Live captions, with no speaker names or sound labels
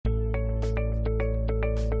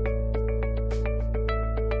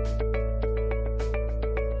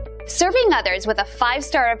Serving others with a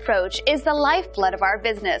 5-star approach is the lifeblood of our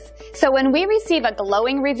business. So when we receive a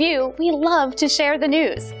glowing review, we love to share the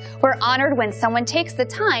news. We're honored when someone takes the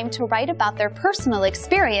time to write about their personal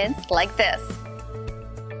experience like this.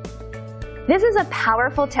 This is a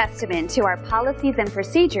powerful testament to our policies and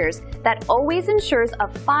procedures that always ensures a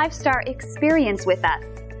 5-star experience with us.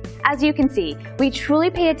 As you can see, we truly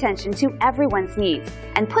pay attention to everyone's needs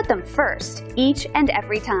and put them first each and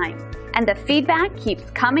every time. And the feedback keeps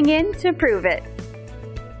coming in to prove it.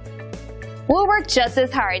 We'll work just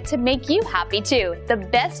as hard to make you happy too, the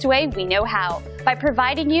best way we know how, by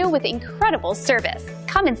providing you with incredible service.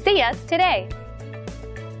 Come and see us today.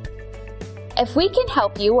 If we can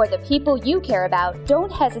help you or the people you care about,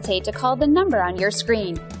 don't hesitate to call the number on your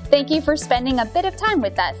screen. Thank you for spending a bit of time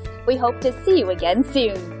with us. We hope to see you again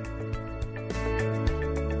soon.